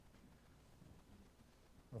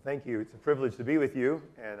Well, thank you. It's a privilege to be with you.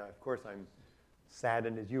 And of course, I'm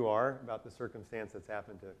saddened as you are about the circumstance that's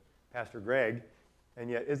happened to Pastor Greg. And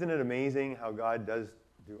yet, isn't it amazing how God does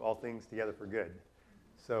do all things together for good?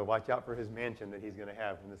 So watch out for his mansion that he's going to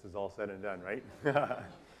have when this is all said and done, right?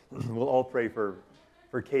 We'll all pray for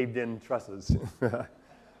caved-in trusses.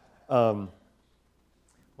 Well,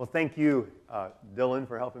 thank you, Dylan,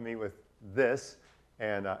 for helping me with this.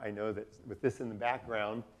 And I know that with this in the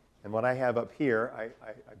background and what I have up here,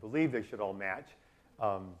 I believe they should all match.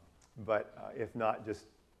 But if not, just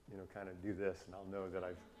kind of do this, and I'll know that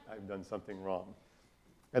I've done something wrong.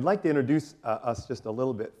 I'd like to introduce us just a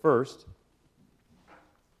little bit first.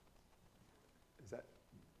 Does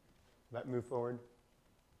that move forward?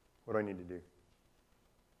 What do I need to do?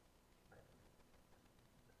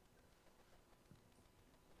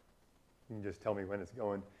 You can just tell me when it's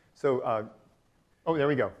going. So, there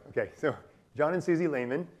we go. Okay, so John and Susie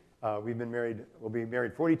Lehman, we'll be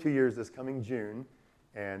married 42 years this coming June,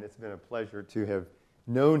 and it's been a pleasure to have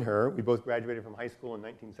known her. We both graduated from high school in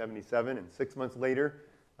 1977, and 6 months later,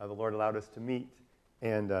 the Lord allowed us to meet.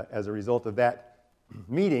 And as a result of that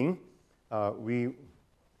meeting, we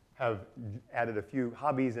have added a few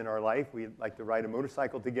hobbies in our life. We like to ride a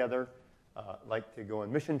motorcycle together, like to go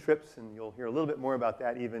on mission trips, and you'll hear a little bit more about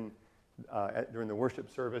that even during the worship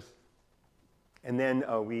service. And then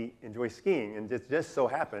we enjoy skiing, and it just so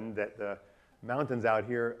happened that the mountains out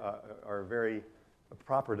here are very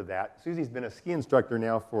proper to that. Susie's been a ski instructor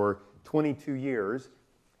now for 22 years,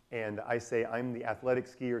 and I say I'm the athletic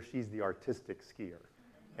skier, she's the artistic skier.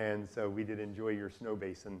 And so we did enjoy your snow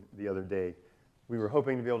basin the other day. We were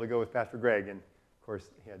hoping to be able to go with Pastor Greg, and of course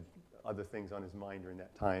he had other things on his mind during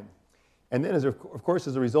that time. And then, of course,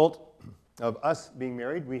 as a result of us being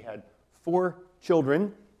married, we had 4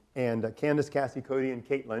 children, and Candace, Cassie, Cody, and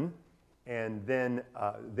Caitlin. And then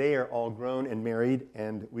they are all grown and married,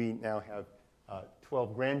 and we now have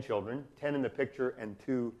 12 grandchildren, 10 in the picture, and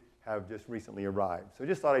 2 have just recently arrived. So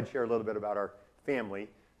just thought I'd share a little bit about our family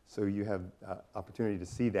so you have opportunity to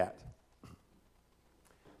see that.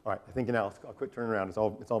 All right, I think now I'll quit turning around. It's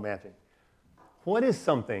all matching. What is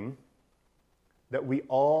something that we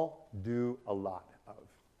all do a lot of?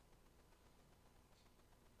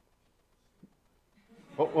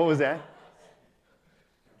 What was that?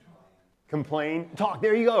 Complain. Talk.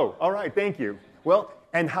 There you go. All right, thank you. Well,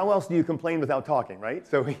 and how else do you complain without talking, right?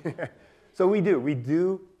 So we do. We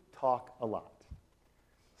do talk a lot.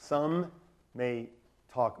 Some may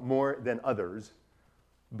talk more than others,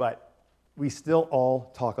 but we still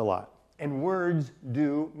all talk a lot. And words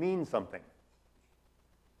do mean something.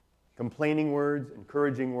 Complaining words,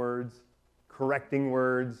 encouraging words, correcting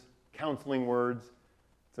words, counseling words.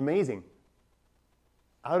 It's amazing.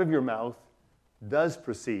 Out of your mouth does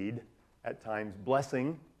proceed, at times,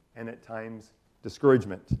 blessing, and at times,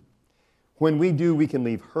 discouragement. When we do, we can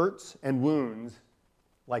leave hurts and wounds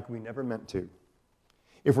like we never meant to.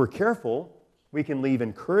 If we're careful, we can leave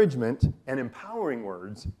encouragement and empowering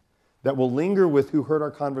words that will linger with who heard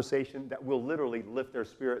our conversation, that will literally lift their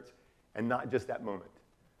spirits, and not just that moment.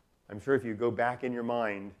 I'm sure if you go back in your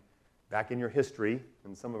mind, back in your history,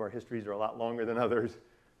 and some of our histories are a lot longer than others,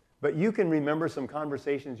 but you can remember some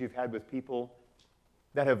conversations you've had with people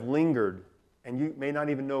that have lingered, and you may not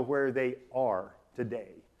even know where they are today,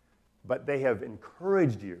 but they have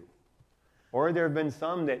encouraged you. Or there have been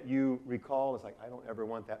some that you recall, it's like, I don't ever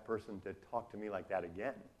want that person to talk to me like that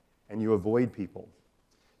again, and you avoid people.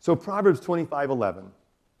 So Proverbs 25:11,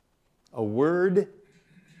 a word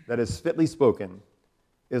that is fitly spoken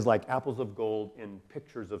is like apples of gold in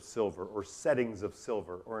pictures of silver, or settings of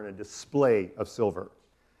silver, or in a display of silver.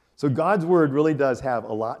 So God's word really does have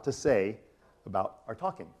a lot to say about our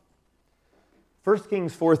talking. 1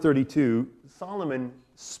 Kings 4:32, Solomon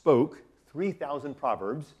spoke 3,000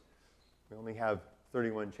 proverbs. We only have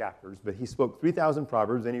 31 chapters, but he spoke 3,000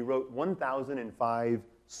 proverbs, and he wrote 1,005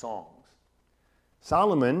 songs.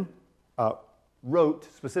 Solomon wrote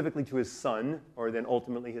specifically to his son, or then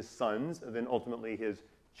ultimately his sons, and then ultimately his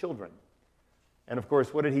children. And of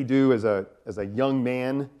course, what did he do as a young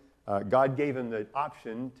man? God gave him the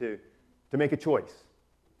option to make a choice.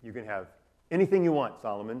 You can have anything you want,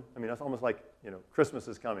 Solomon. I mean, that's almost like, Christmas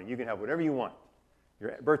is coming. You can have whatever you want.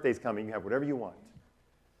 Your birthday's coming. You have whatever you want.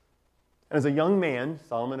 And as a young man,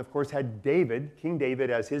 Solomon, of course, had King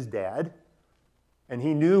David, as his dad. And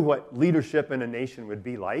he knew what leadership in a nation would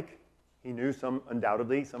be like. He knew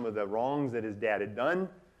undoubtedly, some of the wrongs that his dad had done,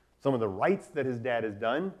 some of the rights that his dad has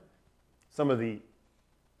done, some of the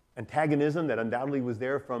antagonism that undoubtedly was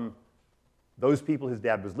there from those people his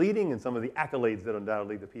dad was leading, and some of the accolades that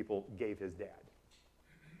undoubtedly the people gave his dad.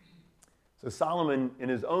 So Solomon, in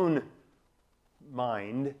his own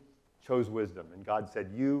mind chose wisdom, and God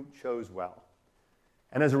said, you chose well.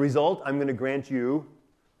 And as a result, I'm going to grant you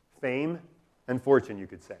fame and fortune, you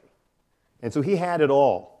could say. And so he had it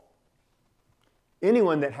all.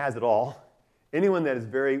 Anyone that has it all, anyone that is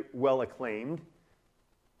very well acclaimed,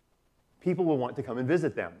 people will want to come and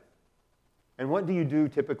visit them. And what do you do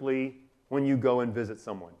typically when you go and visit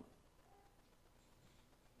someone?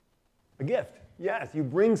 A gift. Yes, you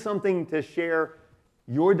bring something to share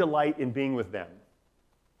your delight in being with them.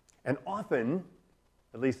 And often,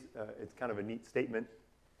 at least it's kind of a neat statement,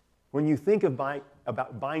 when you think of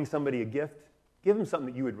about buying somebody a gift, give them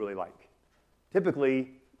something that you would really like.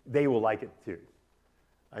 Typically, they will like it too.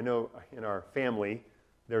 I know in our family,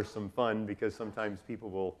 there's some fun because sometimes people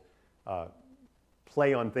will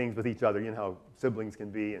play on things with each other. You know how siblings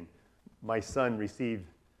can be. And my son received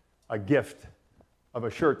a gift of a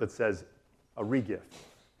shirt that says a re-gift.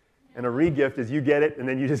 And a re-gift is you get it and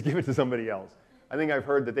then you just give it to somebody else. I think I've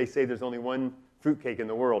heard that they say there's only one fruitcake in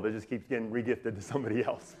the world that just keeps getting re-gifted to somebody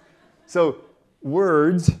else. So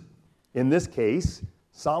words, in this case,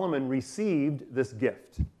 Solomon received this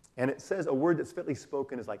gift. And it says a word that's fitly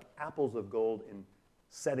spoken is like apples of gold in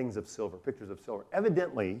settings of silver, pictures of silver.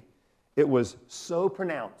 Evidently, it was so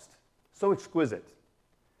pronounced, so exquisite,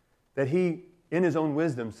 that he, in his own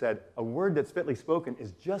wisdom, said, a word that's fitly spoken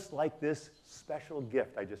is just like this special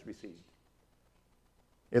gift I just received.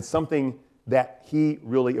 It's something that he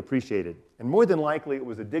really appreciated. And more than likely, it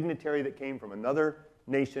was a dignitary that came from another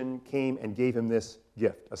nation, came and gave him this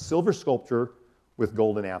gift, a silver sculpture with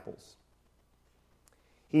golden apples.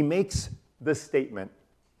 He makes this statement,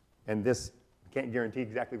 and this can't guarantee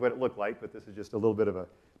exactly what it looked like, but this is just a little bit of a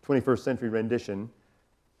 21st century rendition.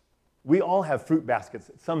 We all have fruit baskets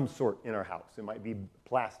of some sort in our house. It might be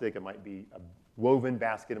plastic, it might be a woven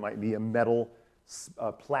basket, it might be a metal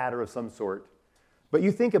platter of some sort. But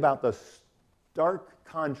you think about the stark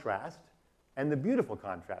contrast and the beautiful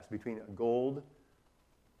contrast between a gold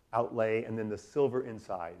outlay and then the silver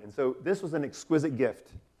inside. And so this was an exquisite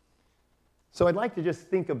gift. So I'd like to just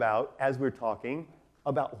think about, as we're talking,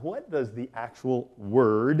 about what does the actual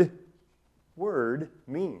word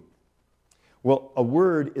mean? Well, a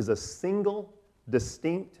word is a single,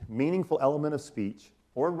 distinct, meaningful element of speech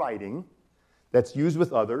or writing that's used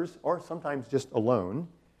with others, or sometimes just alone,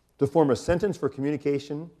 to form a sentence for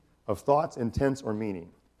communication of thoughts, intents, or meaning.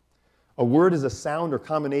 A word is a sound or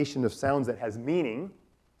combination of sounds that has meaning.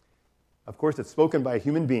 Of course, it's spoken by a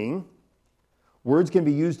human being. Words can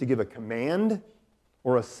be used to give a command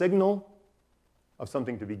or a signal of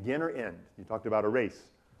something to begin or end. You talked about a race.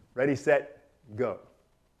 Ready, set, go.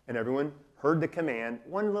 And everyone heard the command,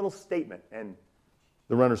 one little statement, and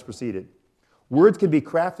the runners proceeded. Words can be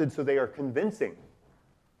crafted so they are convincing.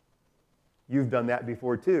 You've done that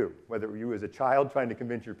before too, whether you as a child trying to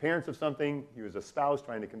convince your parents of something, you as a spouse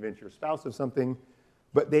trying to convince your spouse of something,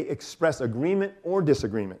 but they express agreement or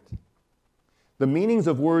disagreement. The meanings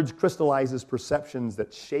of words crystallizes perceptions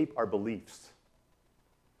that shape our beliefs.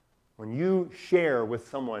 When you share with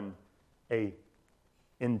someone an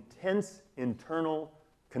intense internal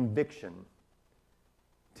conviction,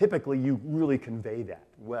 typically you really convey that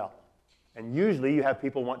well. And usually you have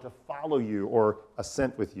people want to follow you or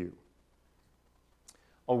assent with you.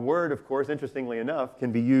 A word, of course, interestingly enough,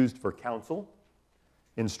 can be used for counsel,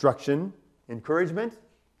 instruction, encouragement,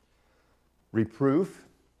 reproof,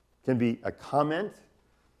 can be a comment,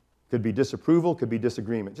 could be disapproval, could be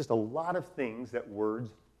disagreement. Just a lot of things that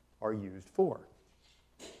words are used for.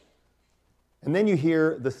 And then you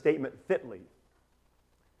hear the statement fitly.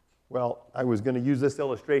 Well, I was going to use this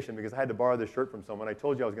illustration because I had to borrow this shirt from someone. I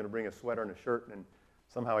told you I was going to bring a sweater and a shirt, and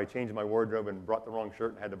somehow I changed my wardrobe and brought the wrong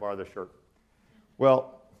shirt and had to borrow the shirt.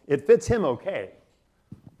 Well, it fits him okay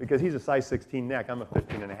because he's a size 16 neck. I'm a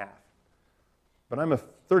 15 and a half. But I'm a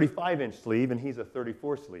 35-inch sleeve, and he's a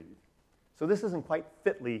 34 sleeve. So this isn't quite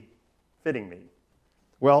fitly fitting me.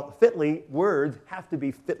 Well, fitly, words have to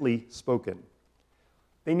be fitly spoken.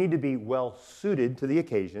 They need to be well-suited to the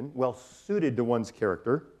occasion, well-suited to one's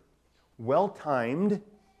character, well-timed,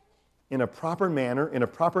 in a proper manner, in a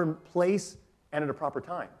proper place, and at a proper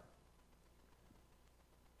time.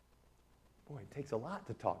 Boy, it takes a lot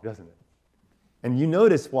to talk, doesn't it? And you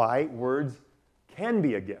notice why words can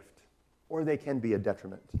be a gift, or they can be a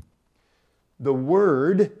detriment. The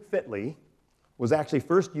word fitly was actually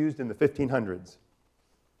first used in the 1500s.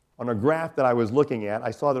 On a graph that I was looking at,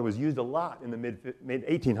 I saw that it was used a lot in the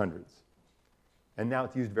mid-1800s. And now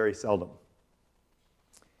it's used very seldom.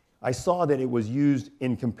 I saw that it was used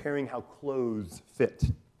in comparing how clothes fit.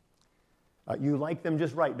 You like them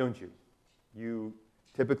just right, don't you? You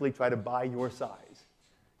typically try to buy your size.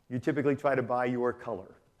 You typically try to buy your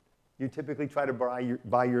color. you typically try to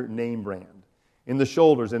buy your name brand. In the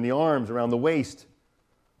shoulders, in the arms, around the waist.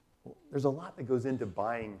 There's a lot that goes into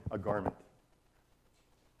buying a garment.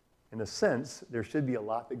 In a sense, there should be a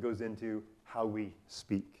lot that goes into how we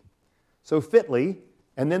speak. So fitly,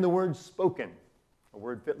 and then the word spoken. A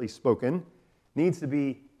word fitly spoken needs to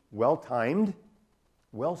be well-timed,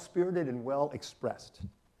 well-spirited, and well-expressed.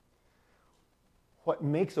 What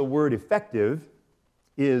makes a word effective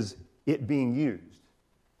is it being used.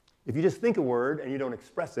 If you just think a word and you don't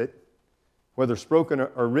express it, whether spoken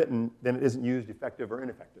or written, then it isn't used effective or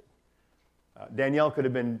ineffective. Danielle could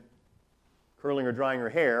have been curling or drying her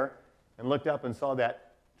hair and looked up and saw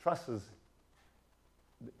that trusses,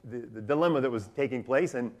 the dilemma that was taking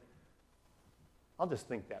place, and I'll just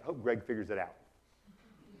think that. Hope Greg figures it out.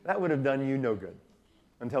 That would have done you no good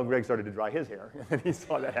until Greg started to dry his hair, and he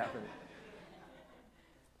saw that happen.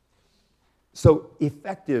 So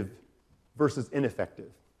effective versus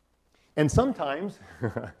ineffective. And sometimes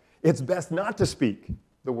it's best not to speak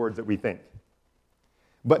the words that we think.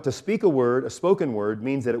 But to speak a word, a spoken word,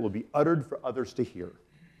 means that it will be uttered for others to hear,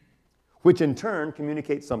 which in turn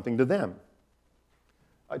communicates something to them.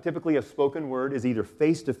 Typically, a spoken word is either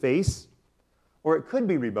face-to-face, or it could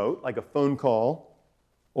be remote, like a phone call,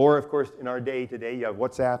 or, of course, in our day today, you have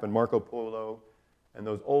WhatsApp and Marco Polo, and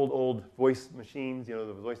those old voice machines, you know,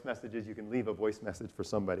 the voice messages, you can leave a voice message for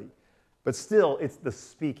somebody. But still, it's the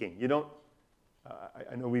speaking. You don't,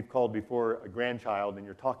 I know we've called before a grandchild, and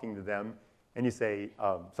you're talking to them, and you say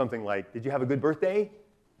something like, "Did you have a good birthday?"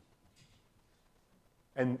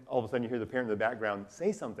 And all of a sudden you hear the parent in the background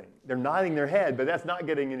say something. They're nodding their head, but that's not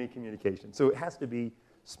getting any communication. So it has to be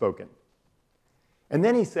spoken. And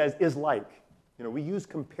then he says, is like. You know, we use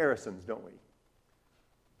comparisons, don't we?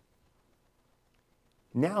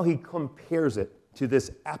 Now he compares it to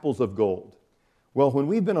this apples of gold. Well, when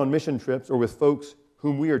we've been on mission trips or with folks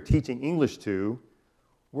whom we are teaching English to,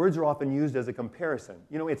 words are often used as a comparison.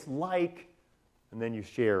 You know, it's like, and then you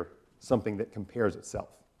share something that compares itself.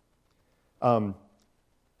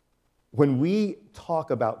 When we talk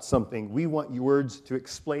about something, we want words to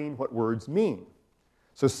explain what words mean.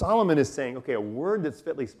 So Solomon is saying, okay, a word that's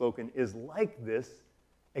fitly spoken is like this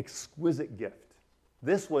exquisite gift.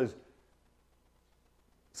 This was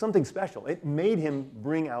something special. It made him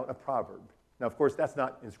bring out a proverb. Now, of course, that's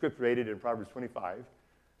not inscripturated in Proverbs 25.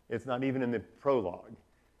 It's not even in the prologue.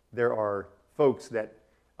 There are folks that,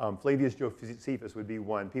 Flavius Josephus would be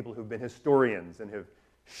one, people who've been historians and have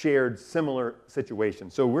shared similar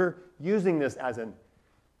situations. So we're using this as an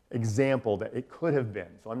example that it could have been.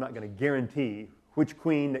 So I'm not going to guarantee which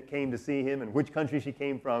queen that came to see him and which country she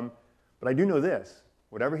came from, but I do know this.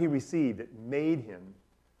 Whatever he received, it made him,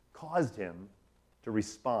 caused him to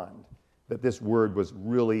respond that this word was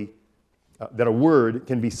really, that a word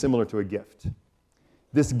can be similar to a gift.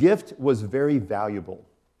 This gift was very valuable.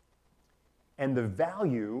 And the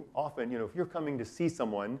value, often, you know, if you're coming to see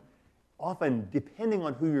someone, often, depending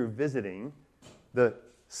on who you're visiting, the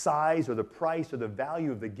size or the price or the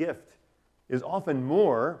value of the gift is often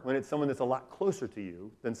more when it's someone that's a lot closer to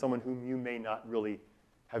you than someone whom you may not really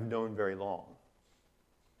have known very long.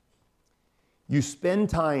 You spend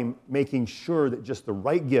time making sure that just the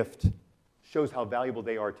right gift shows how valuable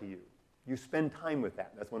they are to you. You spend time with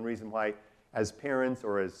that. That's one reason why, as parents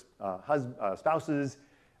or as spouses,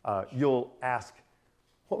 you'll ask,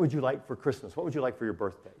 what would you like for Christmas? What would you like for your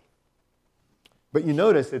birthday? But you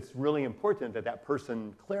notice it's really important that that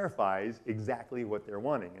person clarifies exactly what they're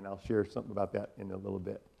wanting, and I'll share something about that in a little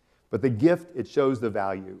bit. But the gift, it shows the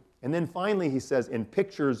value. And then finally, he says, in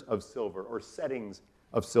pictures of silver or settings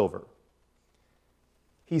of silver.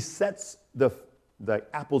 He sets the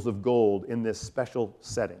apples of gold in this special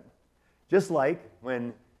setting. Just like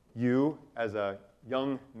when you, as a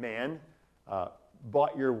young man,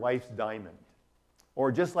 bought your wife's diamond.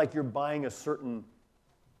 Or just like you're buying a certain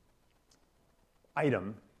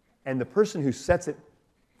item, and the person who sets it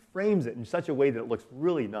frames it in such a way that it looks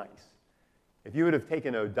really nice. If you would have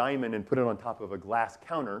taken a diamond and put it on top of a glass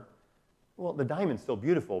counter, well, the diamond's still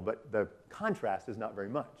beautiful, but the contrast is not very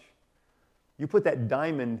much. You put that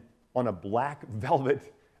diamond on a black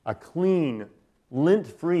velvet, a clean,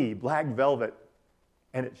 lint-free black velvet,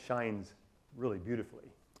 and it shines really beautifully.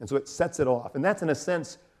 And so it sets it off. And that's, in a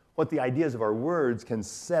sense, what the ideas of our words can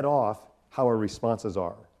set off how our responses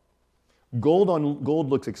are. Gold on gold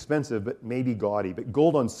looks expensive, but maybe gaudy. But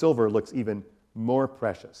gold on silver looks even more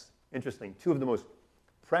precious. Interesting. Two of the most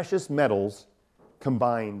precious metals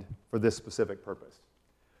combined for this specific purpose.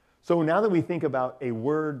 So now that we think about a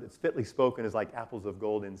word that's fitly spoken as like apples of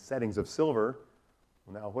gold in settings of silver,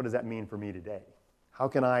 well, now what does that mean for me today? How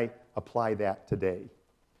can I apply that today?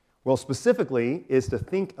 Well, specifically is to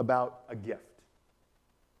think about a gift.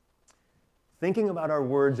 Thinking about our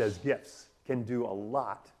words as gifts can do a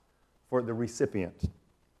lot for the recipient.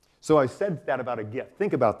 So I said that about a gift.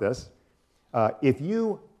 Think about this. If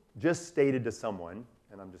you just stated to someone,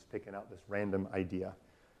 and I'm just picking out this random idea,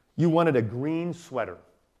 you wanted a green sweater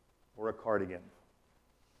or a cardigan.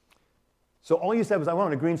 So all you said was, I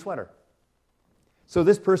want a green sweater. So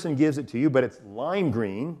this person gives it to you, but it's lime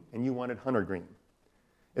green, and you wanted hunter green.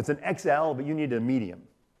 It's an XL, but you needed a medium.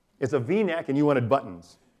 It's a V-neck, and you wanted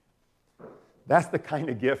buttons. That's the kind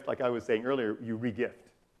of gift, like I was saying earlier, you re-gift.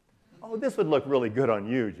 Oh, this would look really good on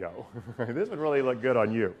you, Joe. This would really look good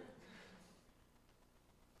on you.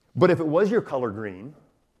 But if it was your color green,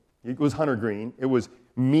 it was hunter green, it was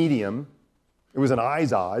medium, it was an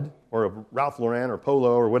Izod, or a Ralph Lauren, or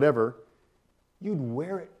Polo, or whatever, you'd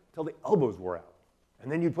wear it till the elbows wore out.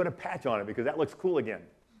 And then you'd put a patch on it because that looks cool again.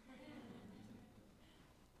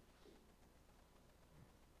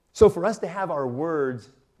 So for us to have our words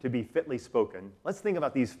to be fitly spoken, let's think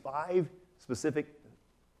about these 5 specific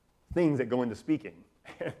things that go into speaking.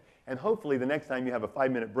 And hopefully the next time you have a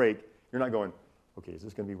 5-minute break, you're not going, okay, is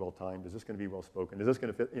this going to be well-timed? Is this going to be well-spoken? Is this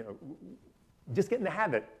going to fit? Just get in the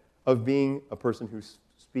habit of being a person who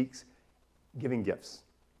speaks, giving gifts.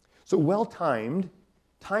 So well-timed,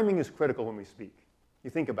 timing is critical when we speak. You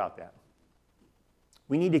think about that.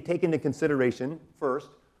 We need to take into consideration, first,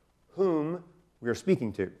 whom we are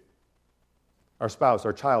speaking to. Our spouse,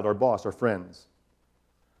 our child, our boss, our friends.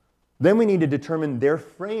 Then we need to determine their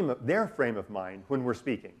frame of mind when we're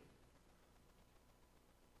speaking.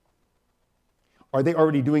 Are they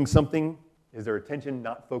already doing something? Is their attention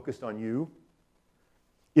not focused on you?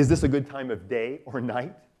 Is this a good time of day or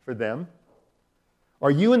night for them? Are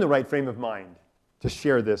you in the right frame of mind to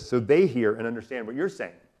share this so they hear and understand what you're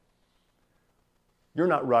saying? You're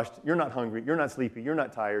not rushed, you're not hungry, you're not sleepy, you're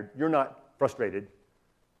not tired, you're not frustrated,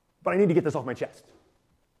 but I need to get this off my chest.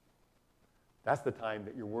 That's the time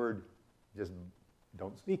that your word, just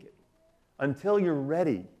don't speak it. Until you're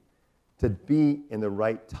ready to be in the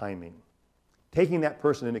right timing. Taking that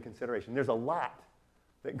person into consideration. There's a lot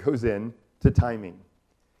that goes into timing.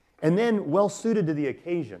 And then well-suited to the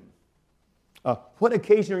occasion. What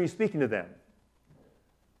occasion are you speaking to them?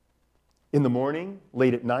 In the morning,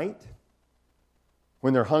 late at night,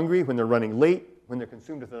 when they're hungry, when they're running late, when they're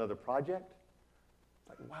consumed with another project?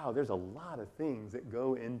 It's like, wow, there's a lot of things that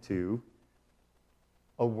go into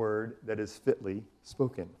a word that is fitly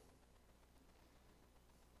spoken.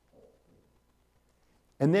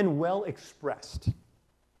 And then well expressed.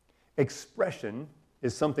 Expression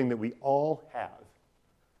is something that we all have.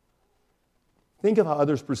 Think of how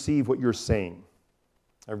others perceive what you're saying.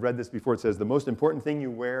 I've read this before. It says, the most important thing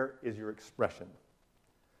you wear is your expression.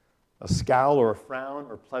 A scowl or a frown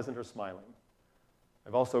or pleasant or smiling.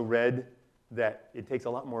 I've also read that it takes a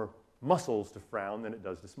lot more muscles to frown than it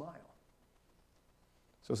does to smile.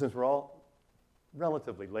 So since we're all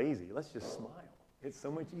relatively lazy, let's just smile. It's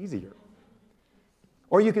so much easier.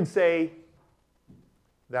 Or you can say,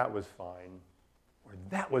 that was fine, or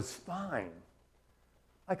that was fine.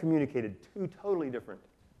 I communicated 2 totally different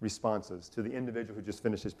responses to the individual who just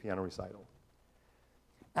finished his piano recital.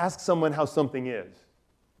 Ask someone how something is,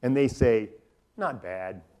 and they say, not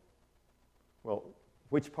bad. Well,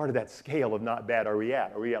 which part of that scale of not bad are we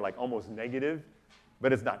at? Are we at like almost negative,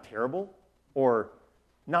 but it's not terrible? Or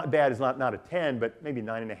not bad is not a 10, but maybe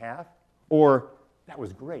 9.5? Or that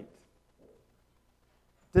was great.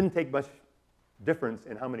 Didn't take much difference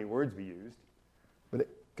in how many words we used, but it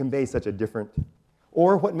conveys such a different.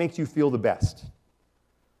 Or what makes you feel the best?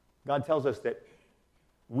 God tells us that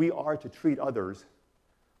we are to treat others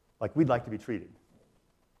like we'd like to be treated.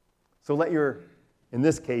 So let in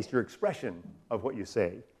this case, your expression of what you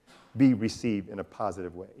say be received in a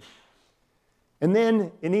positive way. And then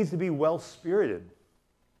it needs to be well-spirited.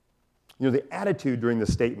 The attitude during the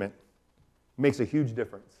statement makes a huge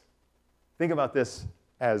difference. Think about this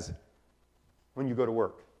as when you go to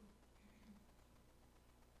work.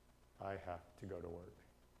 I have to go to work.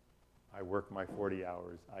 I work my 40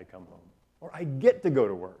 hours, I come home. Or I get to go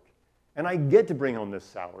to work, and I get to bring home this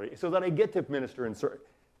salary so that I get to minister and serve.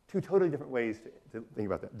 2 totally different ways to think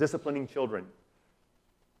about that. Disciplining children.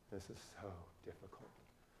 This is so difficult.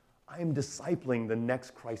 I am discipling the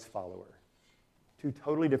next Christ follower. 2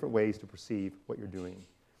 totally different ways to perceive what you're doing.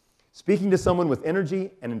 Speaking to someone with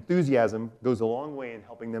energy and enthusiasm goes a long way in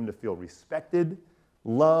helping them to feel respected,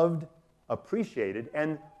 loved, appreciated,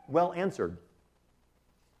 and well answered.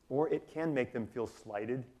 Or it can make them feel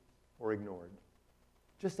slighted or ignored.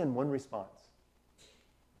 Just in one response.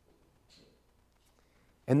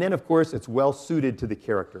 And then, of course, it's well suited to the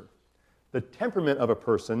character. the temperament of a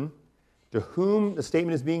person to whom the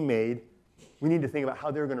statement is being made, we need to think about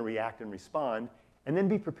how they're going to react and respond, and then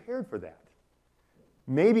be prepared for that.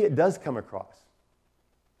 Maybe it does come across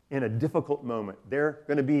in a difficult moment. They're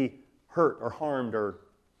going to be hurt or harmed or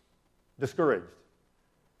discouraged.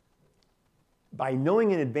 By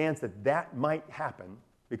knowing in advance that that might happen,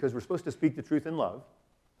 because we're supposed to speak the truth in love.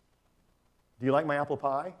 Do you like my apple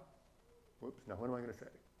pie? Whoops, now what am I going to say?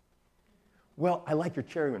 Well, I like your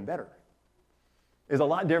cherry one better. It's a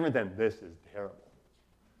lot different than, this is terrible.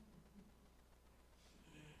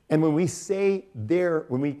 And when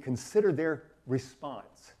we consider their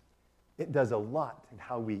response, it does a lot in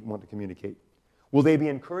how we want to communicate. Will they be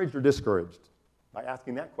encouraged or discouraged? By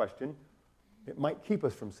asking that question, it might keep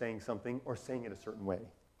us from saying something or saying it a certain way.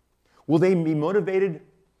 Will they be motivated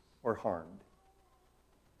or harmed?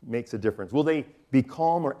 Makes a difference. Will they be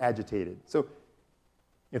calm or agitated? So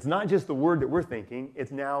it's not just the word that we're thinking,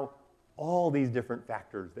 it's now all these different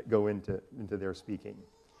factors that go into their speaking.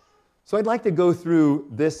 So I'd like to go through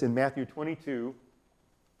this in Matthew 22.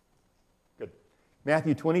 Good.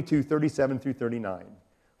 Matthew 22, 37 through 39,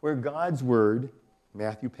 where God's word,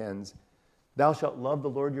 Matthew pens, thou shalt love the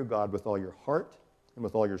Lord your God with all your heart and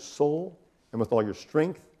with all your soul and with all your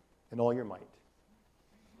strength and all your might.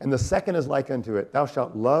 And the second is like unto it, thou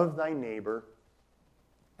shalt love thy neighbor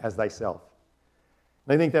as thyself.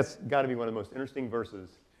 And I think that's got to be one of the most interesting verses,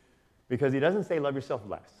 because he doesn't say love yourself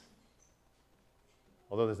less.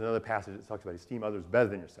 Although there's another passage that talks about esteem others better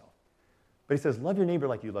than yourself. But he says, love your neighbor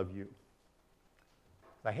like you love you.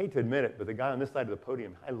 I hate to admit it, but the guy on this side of the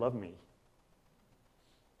podium, I love me.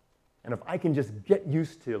 And if I can just get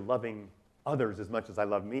used to loving others as much as I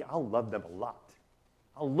love me, I'll love them a lot.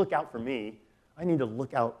 I'll look out for me. I need to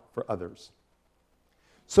look out for others.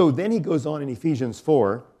 So then he goes on in Ephesians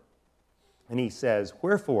 4, and he says,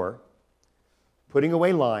 wherefore, putting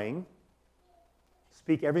away lying,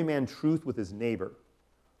 speak every man truth with his neighbor,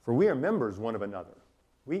 for we are members one of another.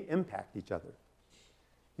 We impact each other.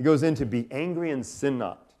 He goes into be angry and sin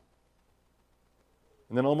not.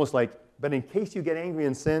 And then almost like, but in case you get angry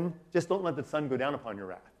and sin, just don't let the sun go down upon your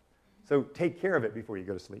wrath. So take care of it before you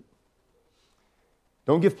go to sleep.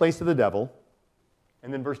 Don't give place to the devil.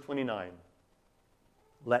 And then verse 29,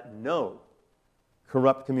 let no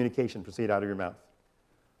corrupt communication proceed out of your mouth,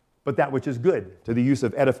 but that which is good to the use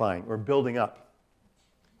of edifying or building up,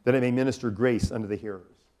 that it may minister grace unto the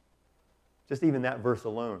hearers. Just even that verse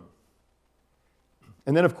alone.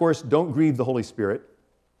 And then, of course, don't grieve the Holy Spirit,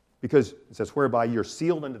 because it says, whereby you're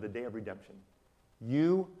sealed unto the day of redemption.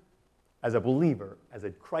 You, as a believer, as a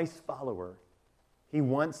Christ follower, he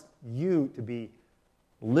wants you to be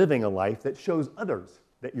living a life that shows others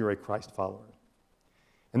that you're a Christ follower.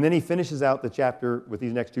 And then he finishes out the chapter with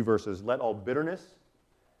these next two verses. Let all bitterness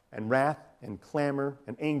and wrath and clamor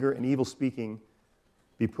and anger and evil speaking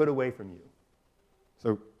be put away from you.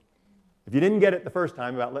 So if you didn't get it the first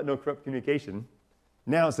time about let no corrupt communication,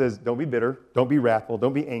 now it says don't be bitter, don't be wrathful,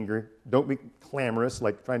 don't be angry, don't be clamorous,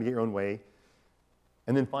 like trying to get your own way.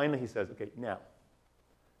 And then finally he says, okay, now,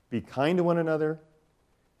 be kind to one another,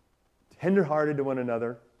 tenderhearted to one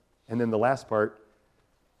another, and then the last part,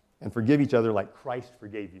 and forgive each other like Christ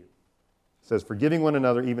forgave you. It says, forgiving one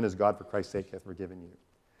another even as God for Christ's sake hath forgiven you.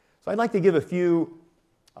 So I'd like to give a few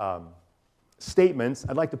statements.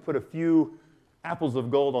 I'd like to put a few apples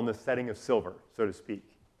of gold on the setting of silver, so to speak.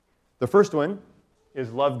 The first one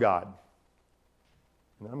is love God.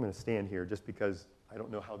 And I'm going to stand here just because I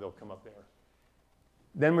don't know how they'll come up there.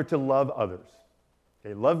 Then we're to love others.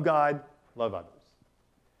 Okay, love God, love others.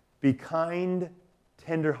 Be kind,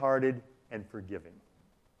 tenderhearted, and forgiving.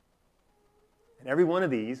 And every one of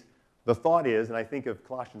these, the thought is, and I think of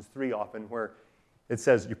Colossians 3 often, where it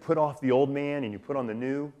says you put off the old man and you put on the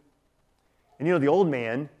new. And you know, the old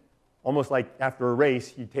man, almost like after a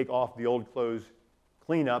race, you take off the old clothes,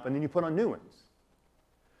 clean up, and then you put on new ones.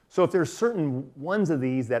 So if there's certain ones of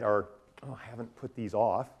these that are, oh, I haven't put these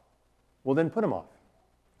off, well, then put them off.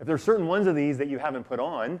 If there's certain ones of these that you haven't put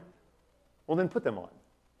on, well, then put them on.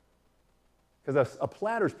 Because a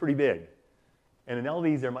platter's pretty big. And in all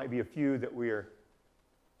these, there might be a few that we're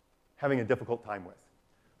having a difficult time with.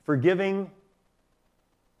 Forgiving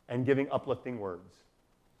and giving uplifting words.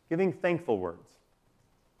 Giving thankful words.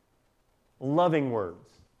 Loving words.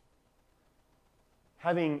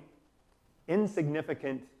 Having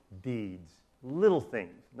insignificant deeds. Little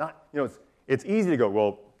things. Not, you know, it's easy to go,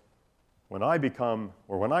 well, when I become,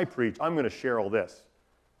 or when I preach, I'm going to share all this.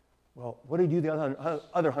 Well, what do you do the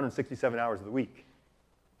other 167 hours of the week?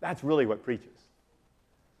 That's really what preaches.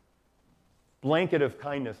 Blanket of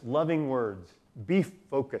kindness, loving words. Be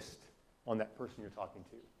focused on that person you're talking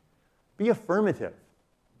to. Be affirmative.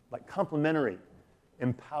 like complimentary,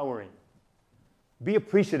 empowering. Be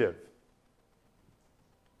appreciative.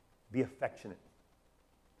 Be affectionate.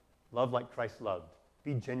 Love like Christ loved.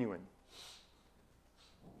 Be genuine.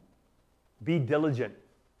 Be diligent.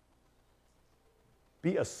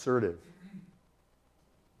 Be assertive.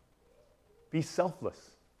 Be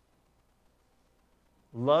selfless.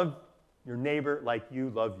 Love your neighbor like you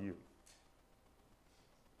love you.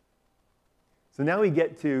 So now we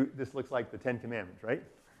get to, this looks like the Ten Commandments, right?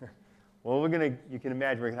 Well, you can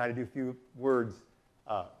imagine we're going to have to do a few words,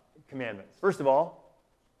 commandments. First of all,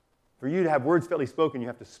 for you to have words fitly spoken, you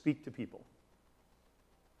have to speak to people.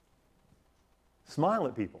 Smile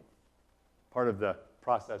at people. Part of the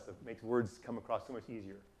process that makes words come across so much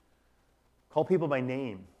easier. Call people by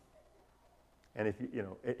name. And if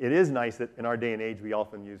it is nice that in our day and age we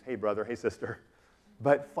often use, hey brother, hey sister.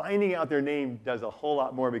 But finding out their name does a whole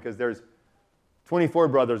lot more, because there's 24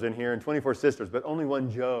 brothers in here and 24 sisters, but only one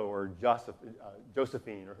Joe or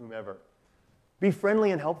Josephine or whomever. Be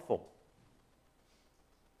friendly and helpful.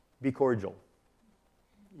 Be cordial.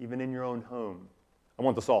 Even in your own home. I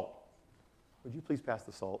want the salt. Would you please pass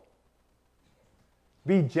the salt?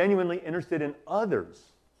 Be genuinely interested in others.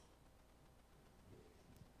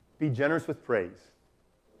 Be generous with praise.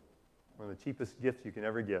 One of the cheapest gifts you can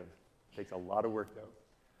ever give. Takes a lot of work, though.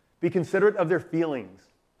 Be considerate of their feelings.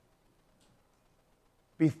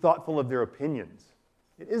 Be thoughtful of their opinions.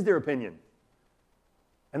 It is their opinion.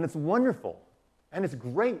 And it's wonderful. And it's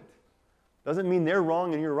great. Doesn't mean they're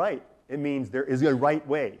wrong and you're right. It means there is a right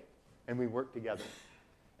way, and we work together.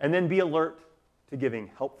 And then be alert to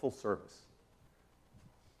giving helpful service.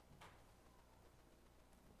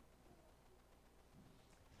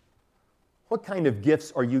 What kind of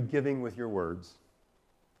gifts are you giving with your words?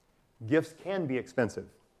 Gifts can be expensive.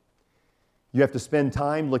 You have to spend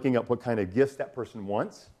time looking up what kind of gifts that person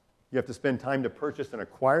wants. You have to spend time to purchase and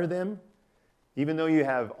acquire them. Even though you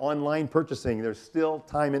have online purchasing, there's still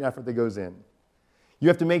time and effort that goes in. You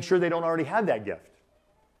have to make sure they don't already have that gift.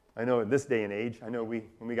 I know in this day and age, when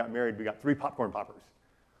we got married, we got 3 popcorn poppers.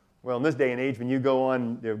 Well, in this day and age, when you go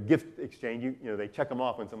on the gift exchange, they check them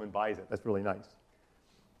off when someone buys it. That's really nice.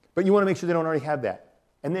 But you want to make sure they don't already have that.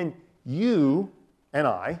 And then you and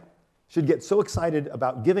I should get so excited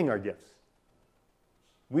about giving our gifts.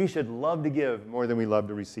 We should love to give more than we love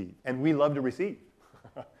to receive. And we love to receive.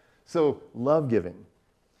 So love giving.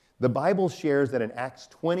 The Bible shares that in Acts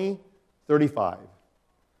 20:35,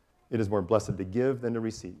 it is more blessed to give than to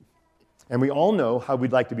receive. And we all know how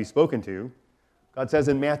we'd like to be spoken to. God says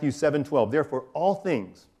in Matthew 7:12, therefore all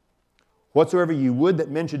things, whatsoever you would that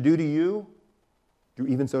men should do to you, do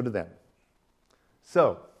even so to them.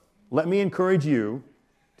 So, let me encourage you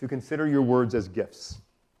to consider your words as gifts.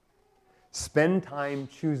 Spend time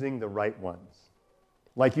choosing the right ones,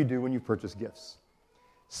 like you do when you purchase gifts.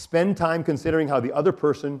 Spend time considering how the other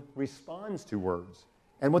person responds to words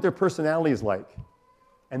and what their personality is like.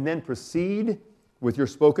 And then proceed with your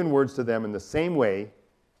spoken words to them in the same way,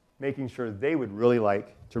 making sure they would really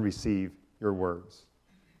like to receive your words.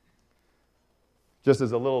 Just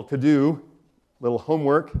as a little to-do, little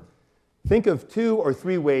homework, think of 2 or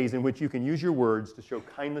 3 ways in which you can use your words to show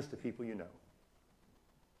kindness to people you know.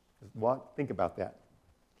 Think about that.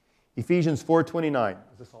 Ephesians 4:29.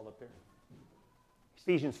 Is this all up there?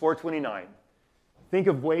 Ephesians 4:29. Think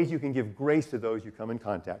of ways you can give grace to those you come in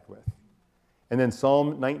contact with. And then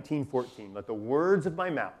Psalm 19:14. Let the words of my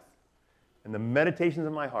mouth and the meditations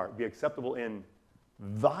of my heart be acceptable in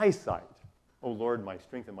thy sight, O Lord, my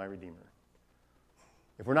strength and my redeemer.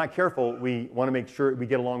 If we're not careful, we want to make sure we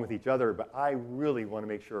get along with each other, but I really want to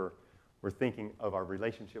make sure we're thinking of our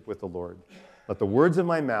relationship with the Lord. Let the words of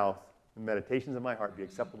my mouth and meditations of my heart be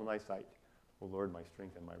acceptable in thy sight, O Lord, my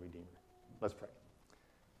strength and my redeemer. Let's pray.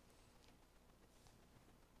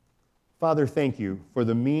 Father, thank you for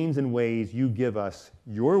the means and ways you give us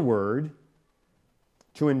your word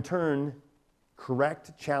to in turn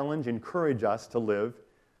correct, challenge, encourage us to live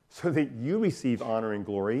so that you receive honor and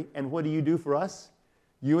glory. And what do you do for us?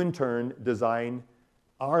 You in turn design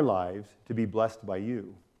our lives to be blessed by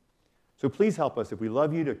you. So please help us, if we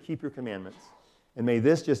love you, to keep your commandments. And may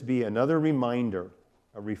this just be another reminder,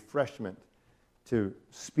 a refreshment to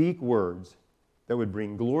speak words that would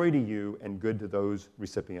bring glory to you and good to those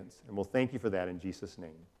recipients. And we'll thank you for that in Jesus'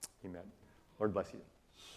 name. Amen. Lord bless you.